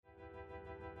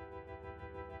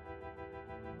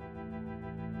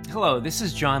Hello, this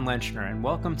is John Lenchner, and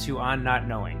welcome to On Not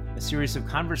Knowing, a series of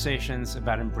conversations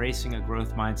about embracing a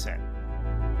growth mindset.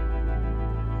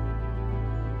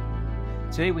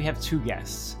 Today we have two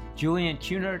guests, Julian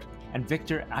Kuehnert and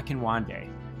Victor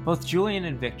Akinwande. Both Julian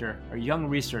and Victor are young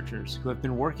researchers who have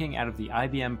been working out of the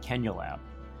IBM Kenya lab.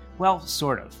 Well,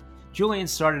 sort of. Julian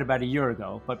started about a year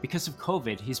ago, but because of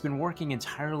COVID, he's been working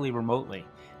entirely remotely.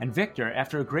 And Victor,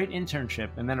 after a great internship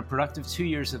and then a productive 2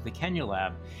 years at the Kenya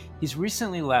lab, he's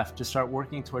recently left to start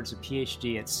working towards a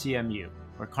PhD at CMU,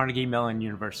 or Carnegie Mellon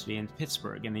University in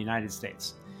Pittsburgh in the United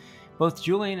States. Both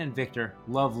Julian and Victor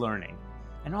love learning,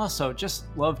 and also just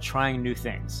love trying new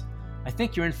things. I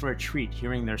think you're in for a treat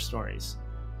hearing their stories.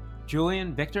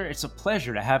 Julian, Victor, it's a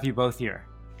pleasure to have you both here.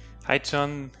 Hi,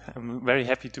 John. I'm very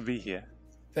happy to be here.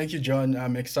 Thank you, John.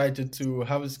 I'm excited to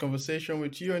have this conversation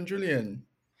with you and Julian.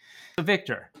 So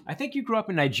Victor, I think you grew up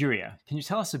in Nigeria. Can you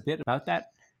tell us a bit about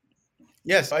that?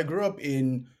 Yes, I grew up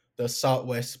in the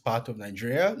southwest part of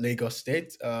Nigeria, Lagos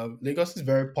State. Lagos is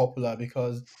very popular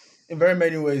because in very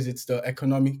many ways it's the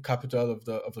economic capital of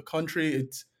the country.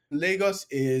 Lagos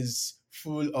is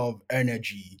full of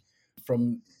energy.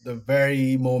 From the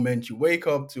very moment you wake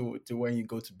up to when you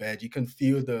go to bed, you can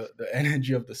feel the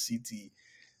energy of the city.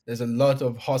 There's a lot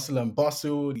of hustle and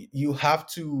bustle. You have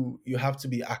to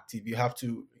be active. You have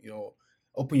to,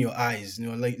 open your eyes.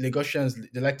 Like Lagosians,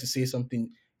 they like to say something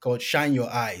called "shine your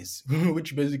eyes,"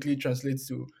 which basically translates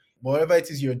to whatever it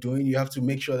is you're doing, you have to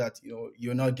make sure that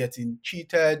you're not getting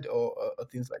cheated or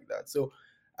things like that. So,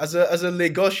 as a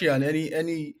Lagosian,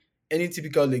 any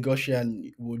typical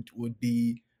Lagosian would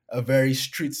be a very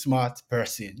street smart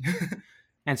person.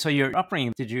 And so your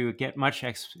upbringing, did you get much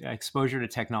exposure to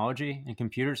technology and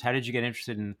computers? How did you get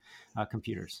interested in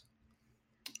computers?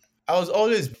 I was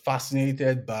always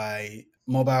fascinated by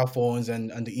mobile phones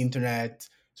and the internet.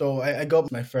 So I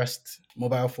got my first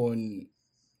mobile phone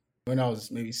when I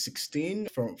was maybe 16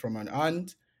 from an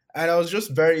aunt. And I was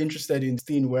just very interested in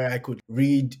seeing where I could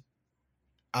read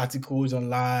articles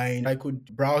online. I could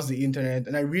browse the internet,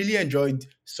 and I really enjoyed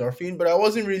surfing, but I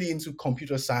wasn't really into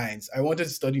computer science. I wanted to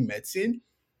study medicine.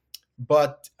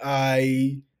 But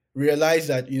I realized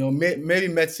that, maybe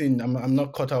medicine, I'm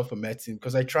not cut out for medicine,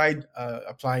 because I tried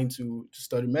applying to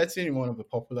study medicine in one of the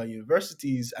popular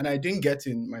universities, and I didn't get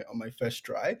in on my first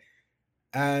try.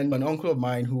 And an uncle of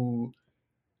mine who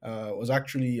was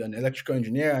actually an electrical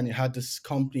engineer, and he had this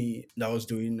company that was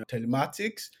doing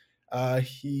telematics.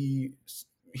 He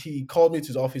called me to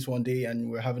his office one day, and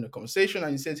we were having a conversation,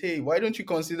 and he said, "Hey, why don't you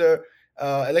consider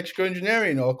electrical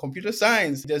engineering or computer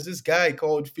science? There's this guy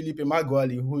called Philip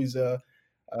Emeagwali, who is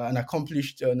an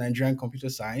accomplished Nigerian computer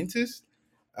scientist."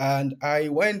 And I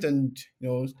went and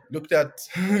looked at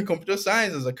computer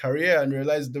science as a career and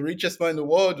realized the richest man in the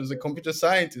world was a computer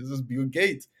scientist, was Bill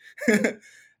Gates.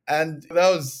 And that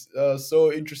was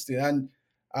so interesting. And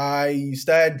I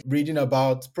started reading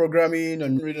about programming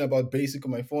and reading about BASIC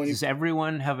on my phone. Does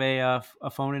everyone have a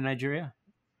phone in Nigeria?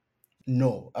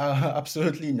 No,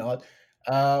 absolutely not.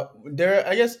 I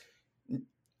guess,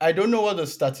 I don't know what the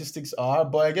statistics are,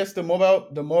 but I guess the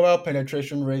mobile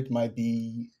penetration rate might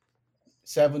be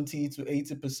 70 to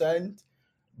 80%,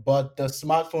 but the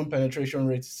smartphone penetration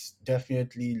rate is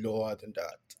definitely lower than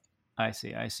that. I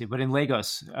see. But in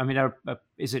Lagos, I mean,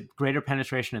 is it greater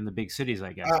penetration in the big cities,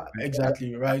 I guess?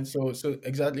 Exactly, right. So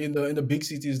exactly in the big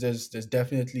cities, there's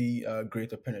definitely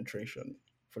greater penetration.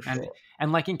 For sure.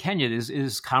 And like in Kenya,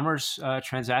 is commerce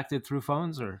transacted through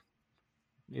phones, or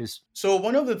is? So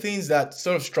one of the things that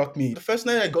sort of struck me, the first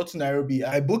night I got to Nairobi,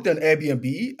 I booked an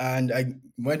Airbnb, and I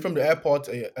went from the airport.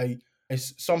 I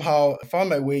somehow found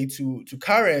my way to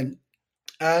Karen,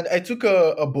 and I took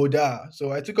a boda.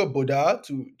 So I took a boda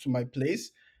to my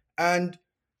place, and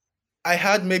I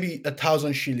had maybe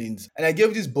 1,000 shillings, and I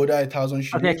gave this boda 1,000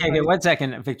 shillings. Okay. 1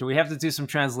 second, Victor. We have to do some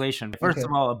translation. First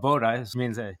of all, a boda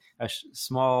means a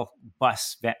small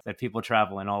bus that people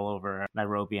travel in all over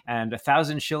Nairobi, and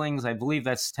 1,000 shillings, I believe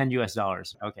that's $10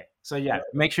 US. Okay, so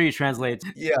make sure you translate.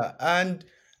 Yeah,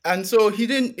 and so he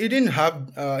didn't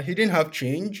have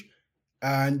change,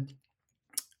 and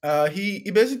he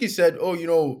basically said,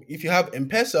 "Oh, if you have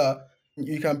M-Pesa,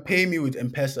 you can pay me with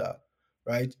M-Pesa,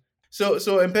 right?" So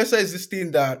M-Pesa is this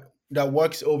thing that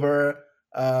works over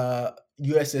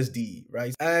USSD,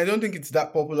 right? And I don't think it's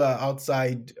that popular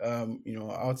outside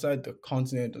the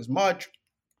continent as much,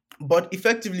 but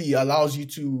effectively allows you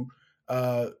to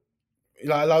it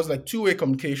allows like two-way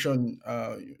communication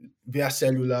via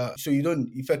cellular. So you don't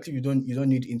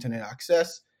need internet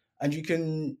access, and you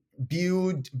can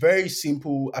build very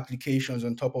simple applications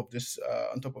on top of this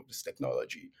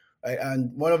technology, right?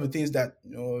 And one of the things that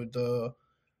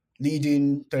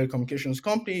leading telecommunications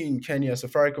company in Kenya,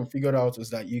 Safaricom, figured out was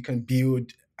that you can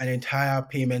build an entire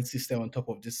payment system on top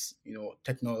of this,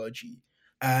 technology.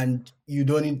 And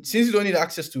since you don't need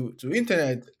access to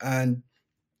internet, and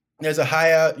there's a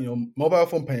higher, mobile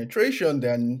phone penetration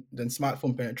than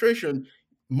smartphone penetration,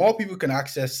 more people can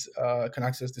access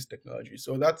this technology.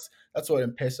 So that's what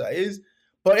M-Pesa is.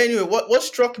 But anyway, what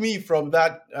struck me from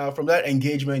that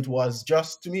engagement was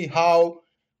just, to me, how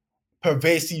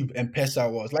pervasive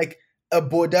M-Pesa was. Like a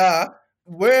Boda,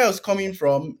 where I was coming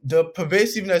from, the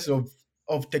pervasiveness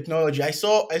of technology. I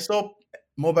saw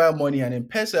mobile money and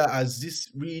M-Pesa as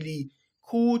this really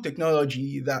cool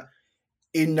technology that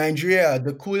in Nigeria,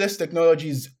 the coolest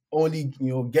technologies only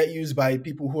get used by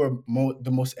people who are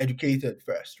the most educated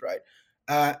first, right?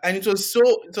 And it was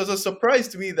a surprise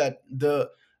to me that the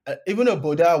even a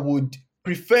Boda would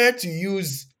prefer to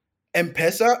use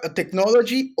M-Pesa, a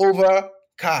technology, over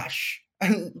cash.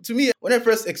 And to me, when I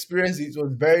first experienced it, it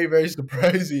was very, very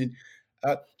surprising.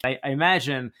 Uh, I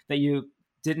imagine that you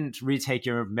didn't retake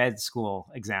your med school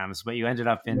exams, but you ended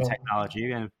up in no,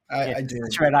 technology. And I since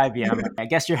did. you're at IBM, I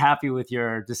guess you're happy with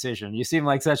your decision. You seem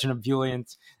like such an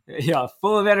ebullient,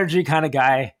 full of energy kind of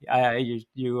guy. You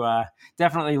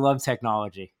definitely love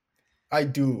technology. I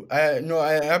do. I no.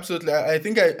 I absolutely. I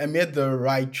think I made the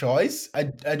right choice. I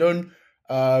don't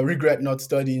regret not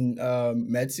studying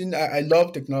medicine. I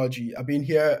love technology. I've been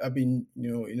here. I've been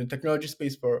in the technology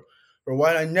space for a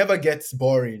while. It never gets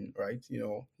boring, right?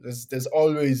 There's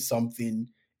always something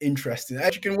interesting.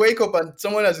 You can wake up and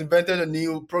someone has invented a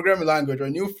new programming language or a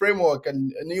new framework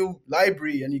and a new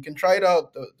library, and you can try it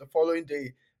out the following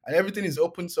day. And everything is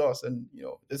open source, and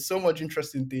there's so much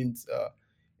interesting things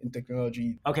in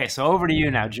technology. Okay, so over to you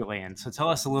now, Julian. So tell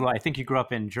us a little. I think you grew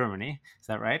up in Germany. Is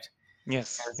that right?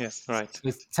 Yes, yes, right.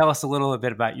 So tell us a little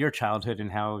bit about your childhood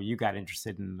and how you got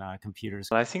interested in computers.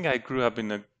 Well, I think I grew up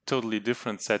in a totally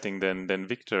different setting than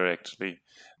Victor, actually.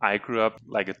 I grew up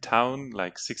like a town,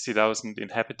 like 60,000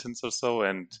 inhabitants or so,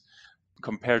 and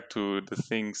compared to the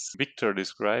things Victor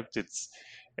described, it's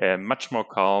much more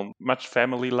calm, much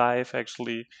family life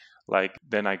actually. Like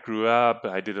then I grew up,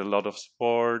 I did a lot of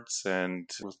sports, and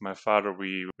with my father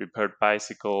we repaired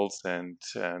bicycles and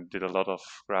did a lot of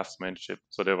craftsmanship.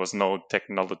 So there was no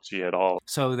technology at all.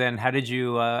 So then, how did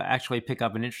you actually pick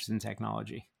up an interest in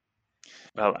technology?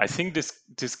 Well, I think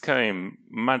this came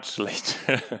much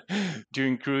later.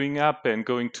 During growing up and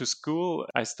going to school,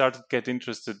 I started to get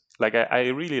interested. Like I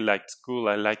really liked school.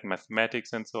 I liked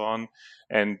mathematics and so on.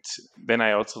 And then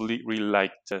I also really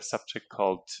liked a subject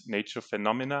called nature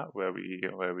phenomena, where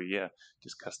we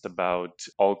discussed about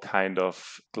all kind of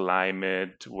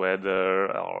climate,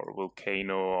 weather, or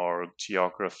volcano, or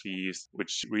geographies,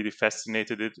 which really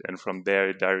fascinated it. And from there,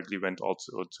 it directly went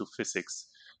also to physics.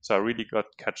 So I really got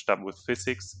catched up with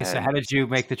physics. So And how did you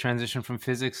make the transition from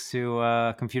physics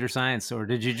to computer science, or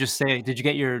did you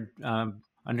get your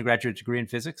undergraduate degree in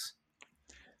physics?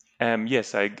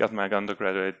 yes, I got my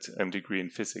undergraduate degree in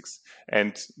physics.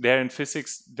 And there in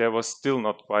physics, there was still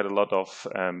not quite a lot of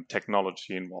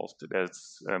technology involved.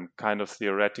 There's kind of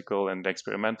theoretical and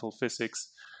experimental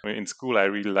physics. In school, I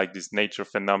really liked this nature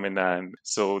phenomena. And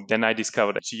so then I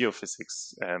discovered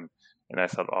geophysics. And I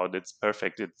thought, oh, that's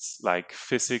perfect. It's like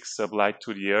physics applied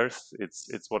to the Earth.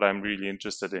 It's what I'm really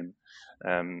interested in.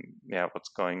 What's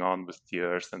going on with the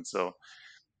Earth, and so.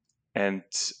 And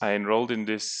I enrolled in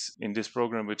this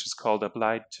program, which is called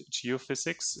Applied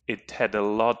Geophysics. It had a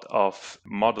lot of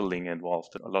modeling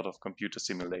involved, a lot of computer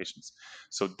simulations.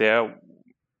 So there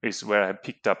is where I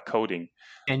picked up coding.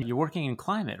 And you're working in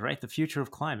climate, right? The future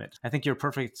of climate. I think you're a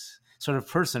perfect sort of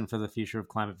person for the future of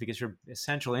climate because your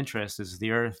essential interest is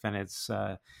the Earth and its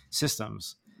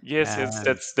systems. Yes,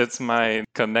 And that's my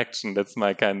connection. That's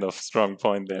my kind of strong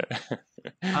point there.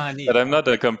 But neat. I'm not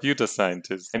a computer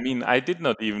scientist. I mean, I did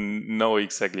not even know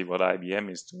exactly what IBM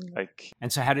is doing. Like,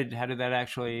 And so, how did that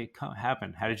actually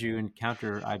happen? How did you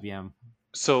encounter IBM?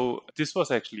 so this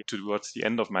was actually towards the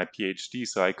end of my PhD.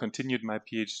 So I continued my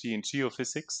PhD in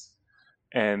geophysics.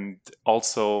 And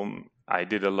also, I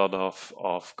did a lot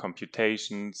of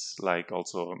computations, like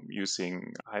also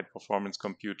using high performance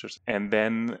computers. And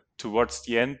then towards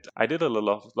the end, I did a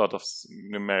lot of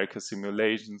numerical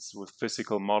simulations with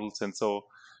physical models. And so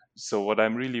what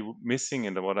I'm really missing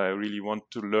and what I really want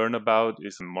to learn about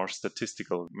is more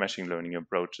statistical machine learning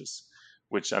approaches,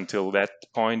 which until that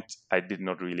point I did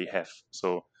not really have.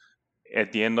 So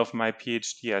at the end of my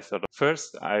PhD, I thought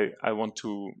first, I want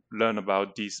to learn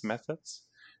about these methods.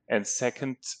 And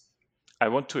second, I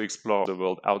want to explore the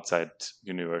world outside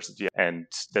university. And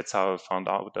that's how I found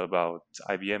out about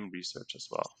IBM research as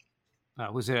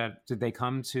well. Did they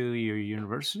come to your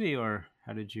university, or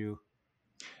how did you?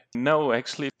 No,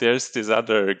 actually, there's this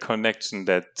other connection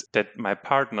that my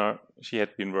partner, she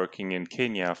had been working in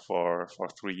Kenya for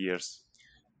 3 years.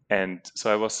 And so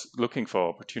I was looking for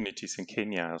opportunities in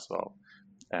Kenya as well.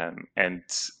 And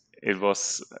it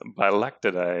was by luck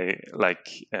that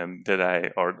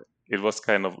it was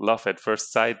kind of love at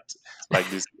first sight, like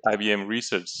this IBM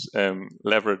research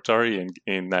laboratory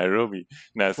in Nairobi.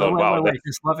 And I thought, wow, Wait.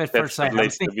 Just love at first that's the sight.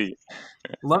 place to be.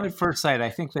 Love at first sight. I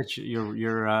think that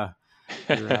your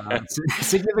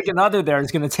significant other there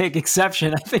is going to take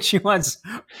exception. I think she wants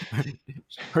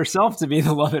herself to be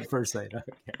the love at first sight.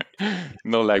 Okay.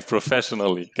 No, like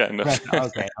professionally, kind of.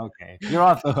 Okay. You're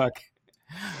off the hook.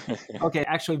 Okay,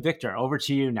 actually, Victor, over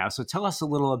to you now. So tell us a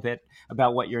little bit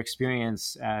about what your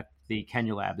experience at the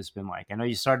Kenya Lab has been like. I know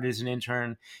you started as an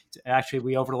intern. Actually,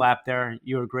 we overlapped there.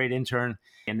 You were a great intern.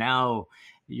 And now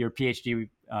your PhD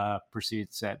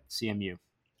pursuits at CMU.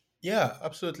 Yeah,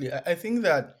 absolutely. I think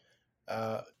that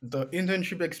the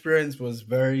internship experience was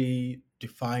very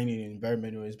defining in very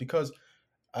many ways because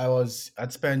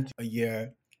I'd spent a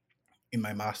year in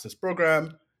my master's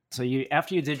program. So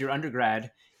after you did your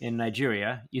undergrad in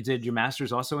Nigeria, you did your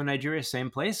master's also in Nigeria, same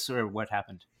place, or what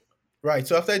happened? Right.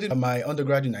 So after I did my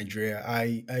undergrad in Nigeria,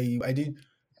 I did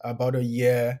about a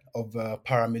year of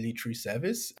paramilitary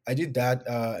service. I did that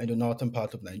in the northern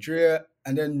part of Nigeria,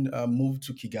 and then moved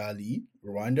to Kigali,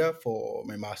 Rwanda, for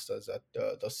my master's at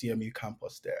the CMU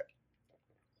campus there.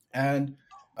 And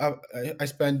I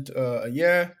spent a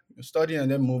year studying,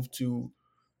 and then moved to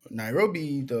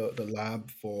Nairobi, the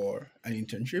lab, for an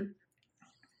internship.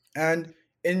 And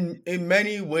in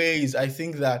many ways, I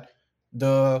think that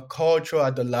the culture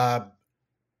at the lab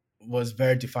was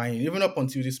very defining, even up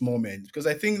until this moment, because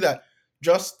I think that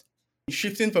just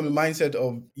shifting from the mindset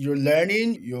of you're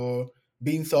learning, you're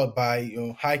being taught by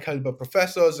high caliber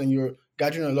professors, and you're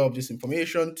gathering a lot of this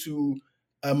information, to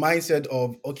a mindset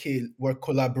of, okay, we're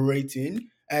collaborating.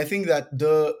 And I think that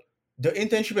the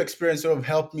internship experience sort of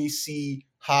helped me see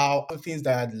how the things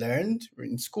that I'd learned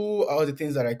in school, all the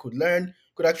things that I could learn,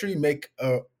 could actually make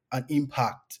an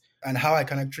impact, and how I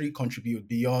can actually contribute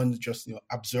beyond just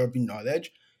absorbing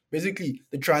knowledge. Basically,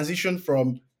 the transition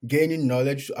from gaining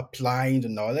knowledge to applying the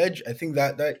knowledge. I think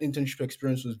that that internship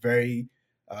experience was very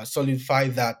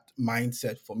solidified that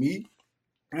mindset for me.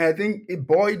 And I think it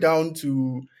boiled down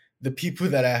to the people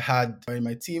that I had in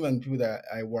my team and people that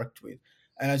I worked with.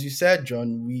 And as you said,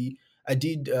 John, I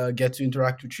did get to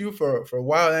interact with you for a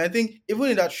while. And I think even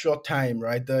in that short time,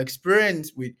 right, the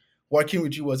experience with working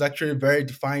with you was actually very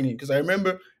defining. Because I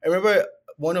remember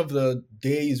one of the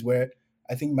days where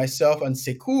I think myself and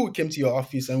Sekou came to your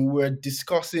office, and we were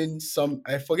discussing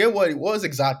I forget what it was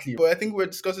exactly, but I think we were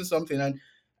discussing something,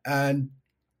 and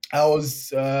I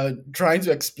was trying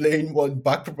to explain what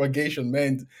backpropagation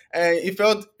meant. And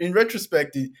in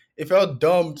retrospect, it felt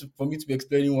dumb for me to be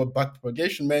explaining what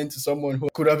backpropagation meant to someone who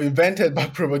could have invented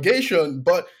backpropagation.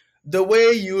 But the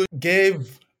way you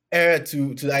gave air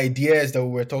to the ideas that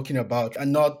we were talking about,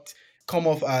 and not come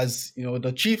off as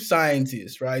the chief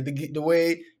scientist, right? The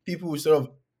way people sort of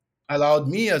allowed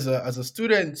me as a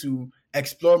student to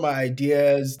explore my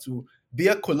ideas, to be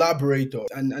a collaborator,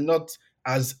 and not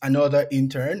as another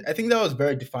intern. I think that was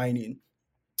very defining.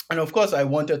 And of course, I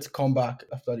wanted to come back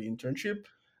after the internship.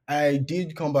 I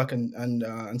did come back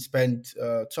and spent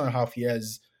 2.5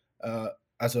 years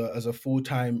as a full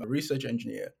time research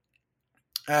engineer.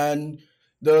 And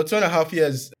the 2.5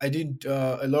 years, I did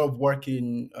a lot of work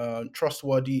in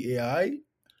trustworthy AI.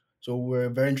 So we're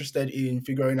very interested in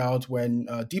figuring out when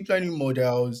deep learning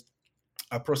models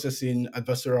are processing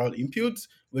adversarial inputs,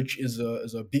 which is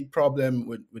a big problem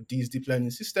with these deep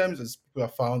learning systems, as people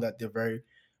have found that they're very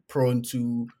prone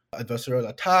to adversarial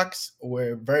attacks.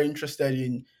 We're very interested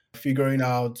in figuring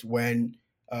out when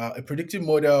a predictive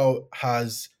model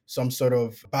has some sort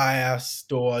of bias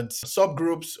towards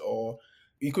subgroups, or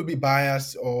it could be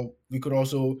biased, or we could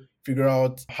also figure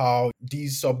out how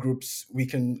these subgroups, we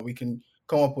can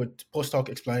come up with post hoc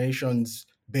explanations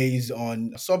based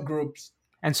on subgroups.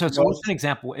 So what's an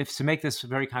example? If to make this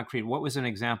very concrete, what was an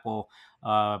example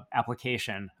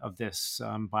application of this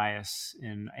bias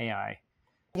in AI?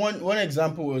 One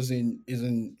example is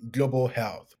in global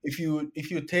health. If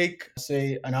you take,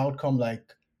 say, an outcome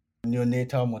like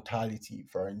neonatal mortality,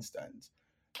 for instance,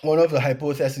 one of the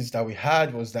hypotheses that we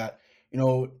had was that we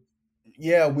know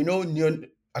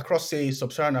across, say,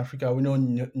 sub-Saharan Africa, we know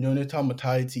neonatal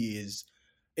mortality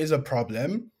is a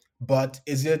problem, but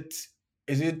is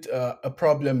it a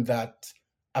problem that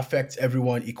affects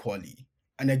everyone equally?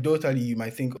 Anecdotally, you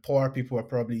might think poor people are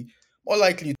probably more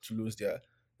likely to lose their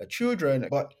children,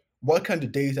 but what can the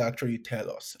data actually tell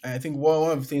us? And I think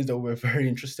one of the things that we're very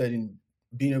interested in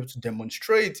being able to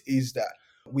demonstrate is that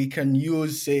we can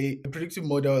use, say, a predictive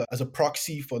model as a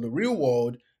proxy for the real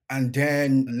world and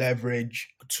then leverage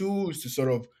tools to sort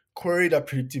of query that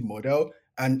predictive model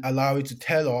and allow it to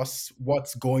tell us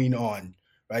what's going on,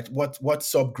 right? What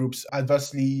subgroups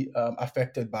adversely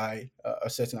affected by a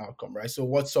certain outcome, right? So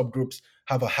what subgroups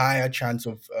have a higher chance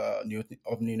of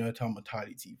neonatal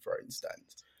mortality, for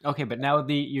instance. Okay, but now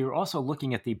you're also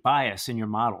looking at the bias in your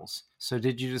models. So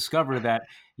did you discover that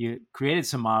you created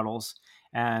some models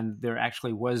and there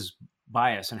actually was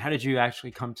bias? And how did you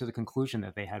actually come to the conclusion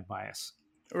that they had bias?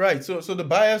 Right. So the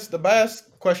bias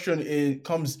question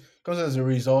comes as a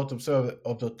result of sort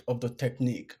of the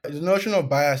technique. The notion of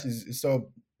bias is sort of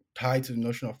tied to the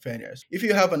notion of fairness. If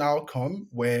you have an outcome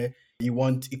where you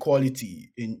want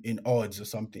equality in odds or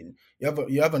something,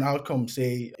 you have an outcome.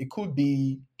 Say it could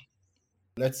be,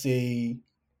 let's say,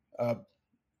 uh,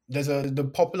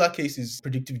 the popular case is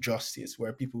predictive justice,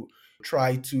 where people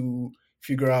try to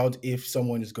figure out if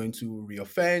someone is going to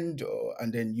reoffend,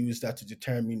 and then use that to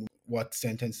determine what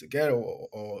sentence to get,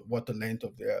 or what the length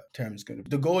of their term is going to be.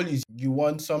 The goal is you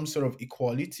want some sort of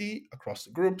equality across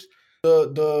the groups.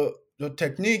 The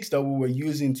techniques that we were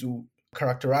using to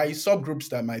characterize subgroups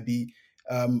that might be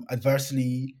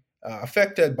adversely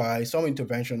affected by some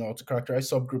intervention, or to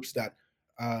characterize subgroups that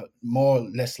more or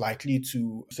less likely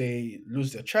to, say,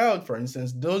 lose their child, for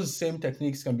instance, those same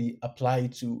techniques can be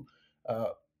applied to uh,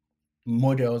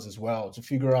 models as well, to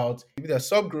figure out if there are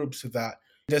subgroups that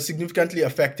they're significantly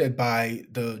affected by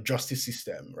the justice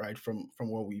system, right, from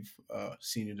what we've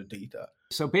seen in the data.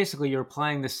 So basically, you're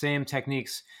applying the same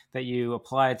techniques that you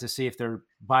applied to see if there's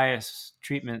bias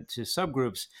treatment to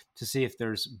subgroups, to see if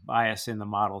there's bias in the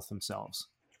models themselves.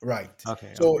 Right.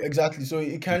 Okay. So exactly. So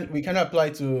we can apply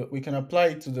it to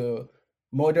the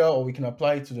model, or we can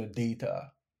apply it to the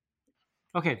data.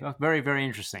 Okay, very, very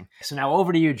interesting. So now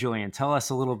over to you, Julian. Tell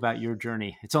us a little about your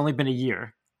journey. It's only been a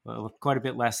year, quite a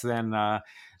bit less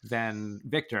than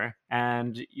Victor,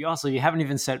 and you haven't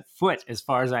even set foot, as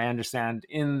far as I understand,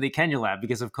 in the Kenya lab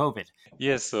because of COVID.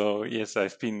 Yes,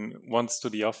 I've been once to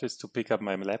the office to pick up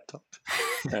my laptop,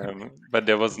 but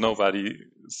there was nobody,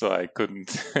 so I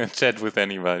couldn't chat with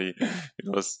anybody. It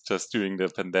was just during the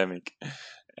pandemic.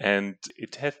 And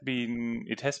it has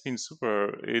been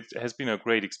super. It has been a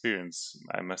great experience,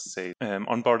 I must say.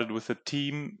 Onboarded with a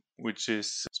team which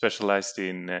is specialized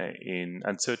in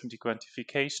uncertainty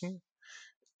quantification.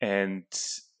 And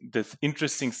the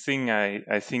interesting thing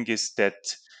I think is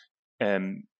that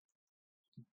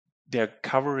they're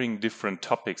covering different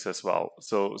topics as well.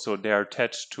 So they're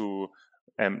attached to,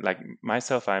 like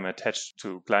myself, I'm attached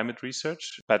to climate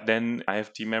research, but then I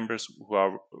have team members who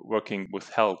are working with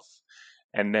health.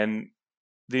 And then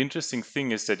the interesting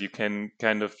thing is that you can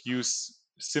kind of use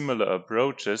similar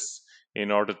approaches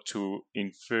in order to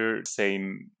infer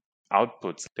same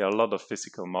outputs. There are a lot of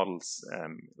physical models,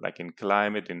 like in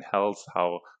climate, in health,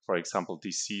 how, for example,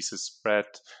 diseases spread,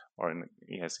 or in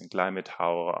climate,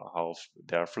 how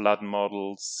there are flood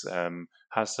models,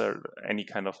 any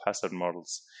kind of hazard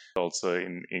models. Also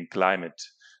in climate,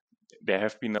 there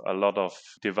have been a lot of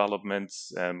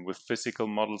developments with physical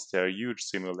models. There are huge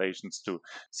simulations to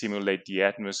simulate the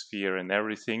atmosphere and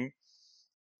everything.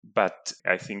 But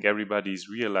I think everybody is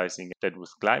realizing that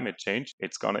with climate change,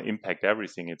 it's going to impact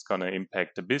everything. It's going to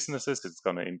impact the businesses. It's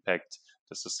going to impact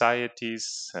the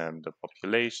societies and the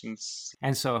populations.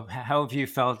 And so how have you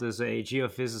felt as a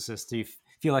geophysicist? Do you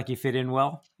feel like you fit in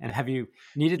well? And have you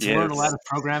needed to learn a lot of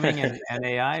programming and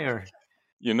AI, or?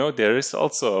 There is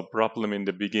also a problem in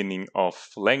the beginning of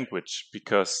language,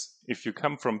 because if you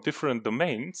come from different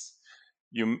domains,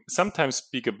 you sometimes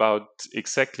speak about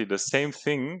exactly the same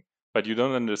thing, but you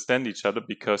don't understand each other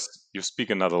because you speak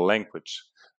another language.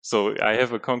 So I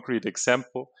have a concrete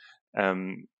example.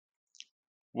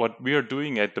 What we are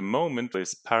doing at the moment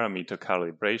is parameter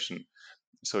calibration.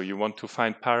 So you want to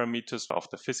find parameters of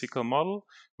the physical model,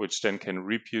 which then can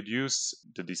reproduce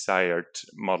the desired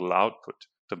model output,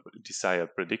 the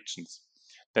desired predictions.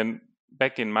 Then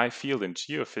back in my field in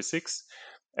geophysics,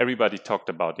 everybody talked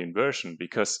about inversion,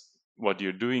 because what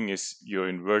you're doing is you're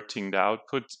inverting the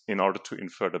output in order to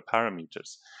infer the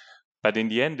parameters. But in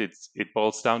the end, it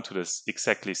boils down to this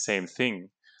exactly same thing.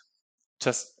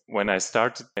 Just when I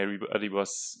started, everybody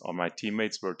or my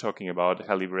teammates were talking about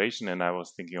calibration, and I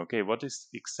was thinking, okay, what is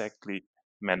exactly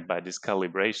meant by this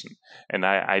calibration? And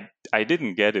I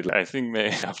didn't get it. I think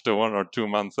maybe after 1 or 2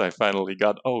 months, I finally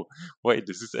got, oh, wait,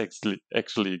 this is actually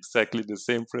exactly the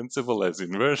same principle as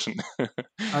inversion.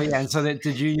 Oh yeah, and so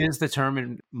did you use the term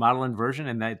in model inversion?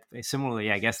 And that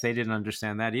similarly, I guess they didn't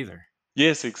understand that either.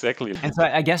 Yes, exactly. And so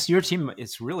I guess your team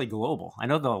is really global. I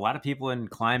know that a lot of people in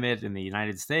climate in the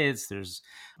United States. There's,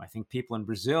 I think, people in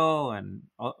Brazil and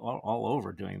all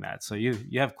over doing that. So you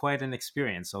have quite an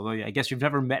experience. Although I guess you've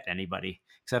never met anybody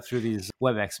except through these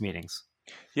WebEx meetings.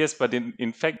 Yes, but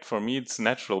in fact, for me, it's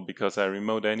natural because I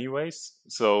remote anyways.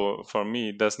 So for me,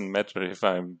 it doesn't matter if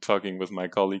I'm talking with my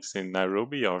colleagues in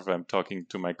Nairobi or if I'm talking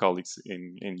to my colleagues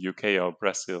in UK or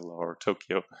Brazil or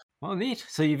Tokyo. Well, neat.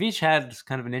 So you've each had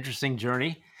kind of an interesting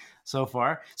journey so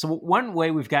far. So one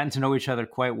way we've gotten to know each other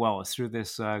quite well is through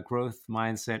this growth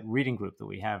mindset reading group that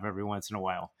we have every once in a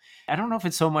while. I don't know if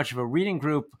it's so much of a reading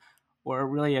group or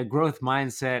really a growth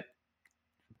mindset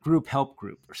group help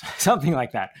group or something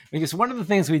like that. Because one of the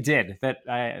things we did that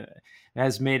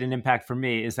has made an impact for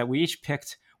me is that we each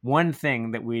picked one thing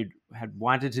that we had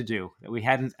wanted to do that we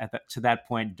hadn't to that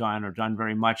point done or done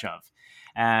very much of.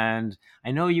 And I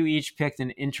know you each picked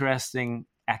an interesting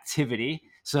activity.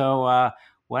 So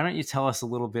why don't you tell us a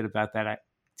little bit about that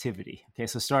activity? Okay,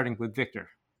 so starting with Victor.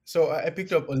 So I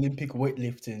picked up Olympic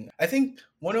weightlifting. I think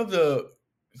one of the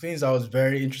things I was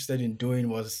very interested in doing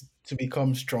was to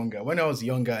become stronger. When I was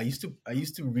younger, I used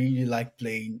to really like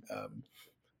playing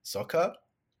soccer,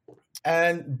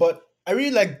 and but I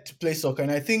really like to play soccer,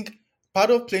 and I think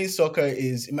part of playing soccer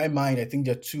is, in my mind, I think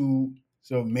there are two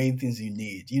sort of main things you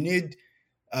need. You need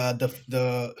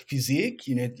the physique,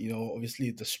 you need,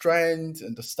 obviously the strength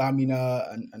and the stamina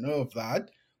and all of that,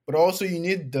 but also you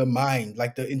need the mind,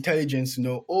 like the intelligence to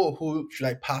know, oh, who should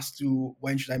I pass to,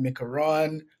 when should I make a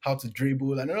run, how to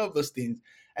dribble, and all of those things.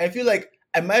 And I feel like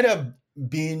been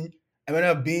I might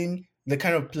have been the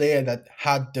kind of player that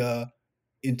had the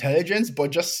intelligence,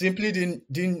 but just simply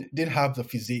didn't have the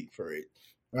physique for it,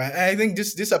 right? And I think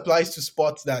this applies to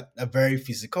sports that are very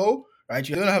physical, right?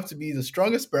 You don't have to be the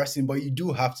strongest person, but you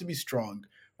do have to be strong,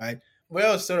 right? Where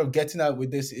I was sort of getting at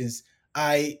with this is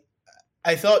I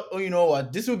I thought, oh, you know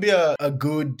what, this would be a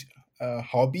good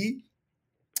hobby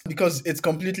because it's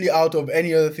completely out of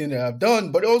any other thing that I've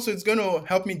done, but also it's going to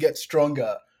help me get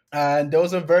stronger. And there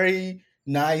was a very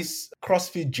nice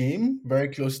CrossFit gym very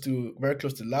close to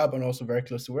lab, and also very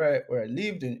close to where I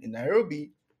lived in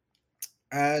Nairobi.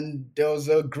 And there was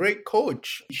a great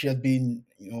coach. She had been,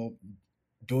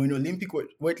 doing Olympic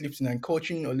weightlifting and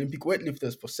coaching Olympic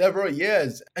weightlifters for several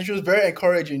years. And she was very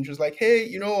encouraging. She was like, hey,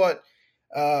 you know what?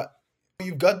 Uh,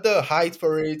 you've got the height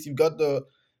for it, you've got the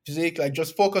physique, like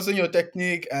just focus on your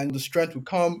technique and the strength will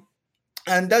come.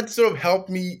 And that sort of helped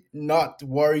me not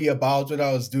worry about what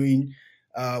I was doing,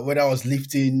 whether I was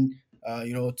lifting,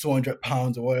 200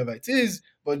 pounds or whatever it is,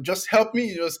 but just helped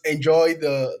me just enjoy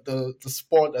the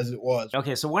sport as it was.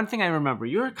 Okay, so one thing I remember,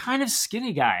 you're a kind of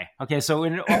skinny guy. Okay, so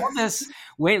in all this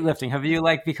weightlifting, have you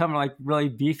become really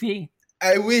beefy?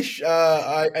 I wish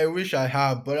I wish I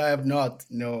have, but I have not.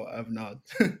 No, I've not.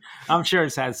 I'm sure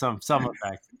it's had some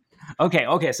effect.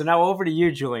 Okay. So now over to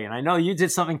you, Julian. I know you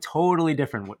did something totally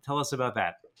different. Tell us about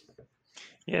that.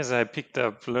 Yes, I picked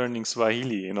up learning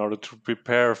Swahili in order to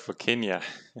prepare for Kenya.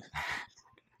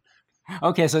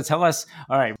 Okay, so tell us,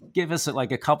 all right, give us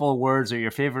a couple of words or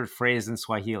your favorite phrase in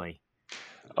Swahili.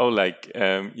 Oh,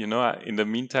 in the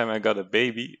meantime, I got a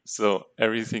baby, so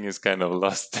everything is kind of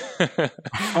lost.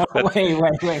 But Wait.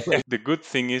 the good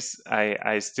thing is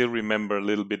I still remember a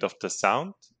little bit of the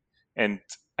sound. And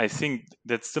I think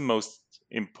that's the most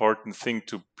important thing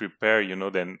to prepare,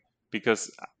 then,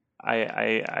 because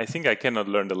I think I cannot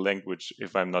learn the language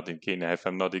if I'm not in Kenya, if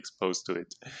I'm not exposed to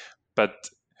it. But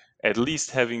at least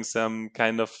having some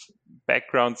kind of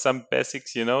background, some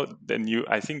basics, then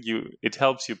it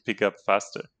helps you pick up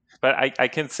faster. But I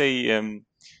can say,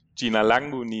 Jina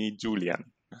langu ni Julian.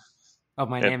 Oh,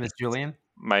 my name is Julian?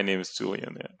 My name is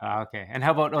Julian, yeah. Okay. And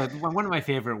how about one of my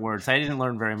favorite words? I didn't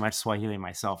learn very much Swahili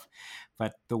myself,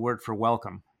 but the word for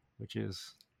welcome, which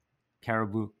is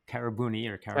karibuni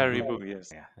or karibu. Karibu,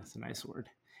 yes. Yeah, that's a nice word.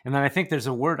 And then I think there's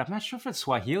a word, I'm not sure if it's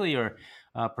Swahili or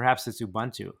perhaps it's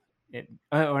Ubuntu.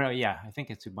 I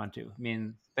think it's Ubuntu. I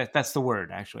mean, that's the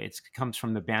word, actually. It comes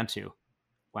from the Bantu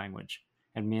language.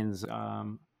 It means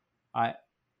I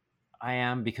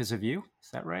am because of you. Is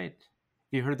that right?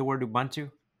 Have you heard the word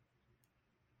Ubuntu?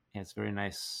 Yeah, it's a very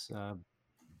nice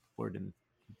word.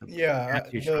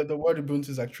 The word Ubuntu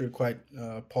is actually quite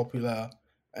popular.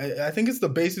 I think it's the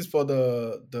basis for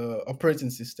the operating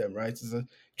system, right?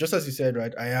 Just as you said,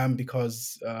 right? I am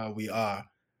because we are.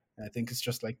 And I think it's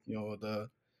just like,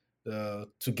 the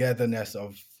togetherness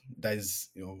of that is,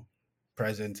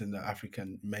 present in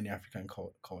many African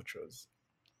cultures.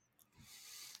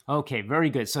 Okay, very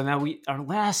good. So now our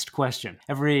last question.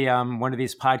 Every one of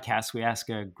these podcasts, we ask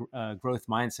a growth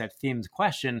mindset themed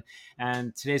question,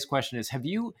 and today's question is: have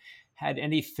you had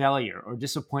any failure or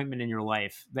disappointment in your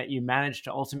life that you managed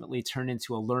to ultimately turn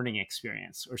into a learning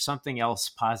experience or something else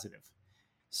positive?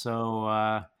 So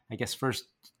I guess first,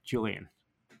 Julian.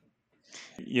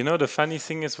 The funny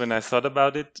thing is, when I thought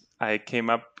about it, I came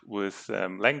up with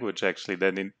language actually.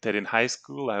 That in high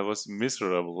school I was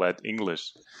miserable at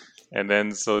English, and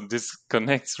then so this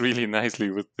connects really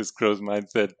nicely with this growth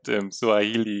mindset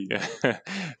Swahili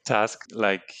task.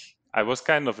 Like I was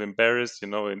kind of embarrassed,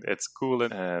 at school,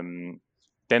 and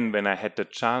then when I had the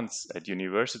chance at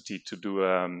university to do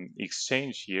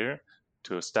exchange year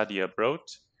to study abroad,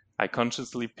 I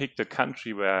consciously picked a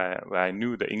country where I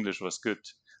knew the English was good,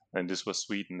 and this was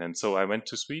Sweden. And so I went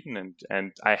to Sweden,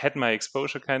 and I had my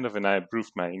exposure kind of, and I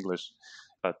improved my English.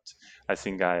 But I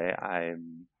think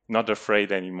I'm not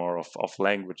afraid anymore of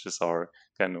languages or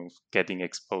kind of getting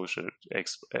exposed to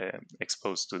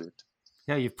it.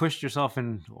 Yeah, you've pushed yourself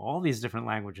in all these different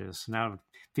languages. Now,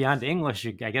 beyond English,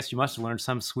 I guess you must have learned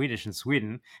some Swedish in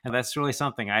Sweden, and that's really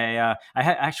something. I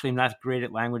actually am not great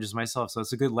at languages myself, so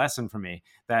it's a good lesson for me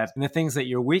that in the things that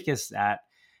you're weakest at,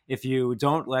 if you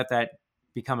don't let that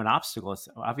become an obstacle, it's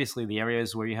obviously the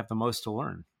areas where you have the most to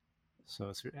learn. So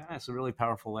it's a really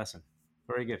powerful lesson.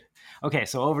 Very good. Okay,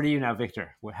 so over to you now,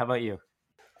 Victor. How about you?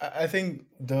 I think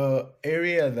the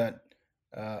area that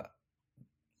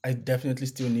I definitely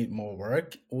still need more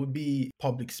work would be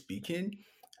public speaking.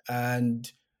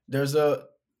 And there's a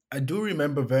I do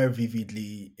remember very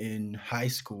vividly in high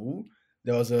school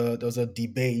there was a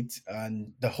debate,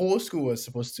 and the whole school was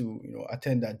supposed to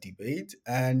attend that debate.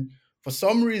 And for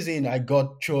some reason I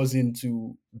got chosen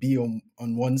to be on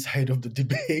one side of the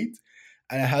debate,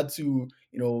 and I had to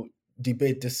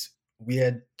debate this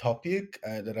weird topic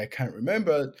that I can't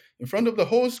remember in front of the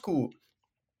whole school.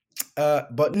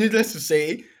 But needless to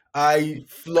say, I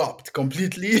flopped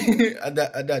completely at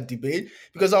that debate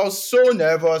because I was so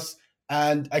nervous,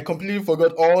 and I completely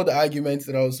forgot all the arguments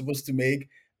that I was supposed to make,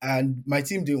 and my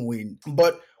team didn't win.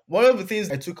 But one of the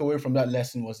things I took away from that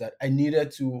lesson was that I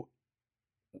needed to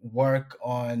work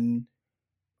on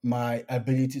my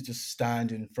ability to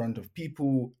stand in front of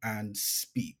people and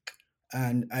speak.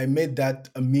 And I made that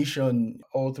a mission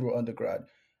all through undergrad.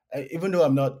 Even though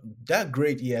I'm not that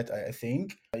great yet, I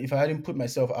think, if I hadn't put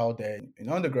myself out there in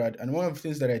undergrad, and one of the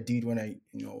things that I did when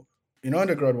in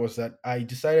undergrad was that I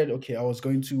decided, okay, I was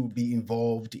going to be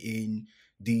involved in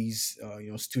these,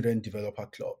 student developer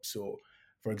clubs. So,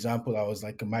 for example, I was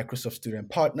like a Microsoft student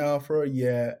partner for a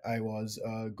year. I was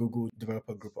a Google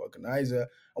developer group organizer.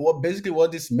 And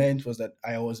what this meant was that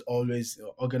I was always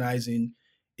organizing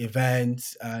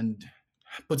events and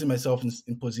putting myself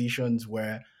in positions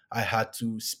where I had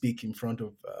to speak in front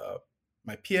of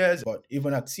my peers. But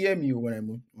even at CMU,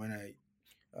 when I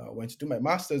went to do my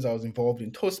masters, I was involved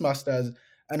in Toastmasters,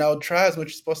 and I would try as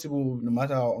much as possible, no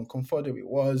matter how uncomfortable it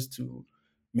was, to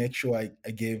make sure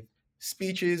I gave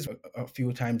speeches a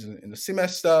few times in the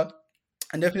semester,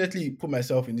 and definitely put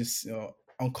myself in this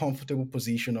uncomfortable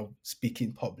position of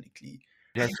speaking publicly.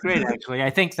 That's great, actually. I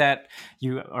think that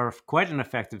you are quite an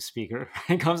effective speaker.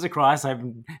 It comes across. I've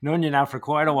known you now for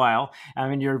quite a while. I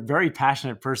mean, you're a very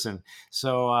passionate person.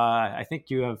 So I think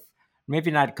you have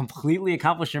maybe not completely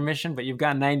accomplished your mission, but you've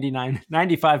got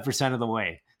 95% of the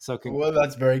way. So Well,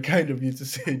 that's very kind of you to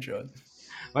say, John.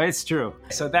 Well, it's true.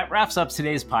 So that wraps up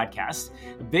today's podcast.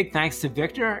 A big thanks to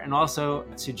Victor, and also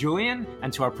to Julian,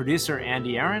 and to our producer,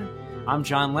 Andy Aaron. I'm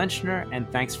John Lenchner, and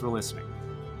thanks for listening.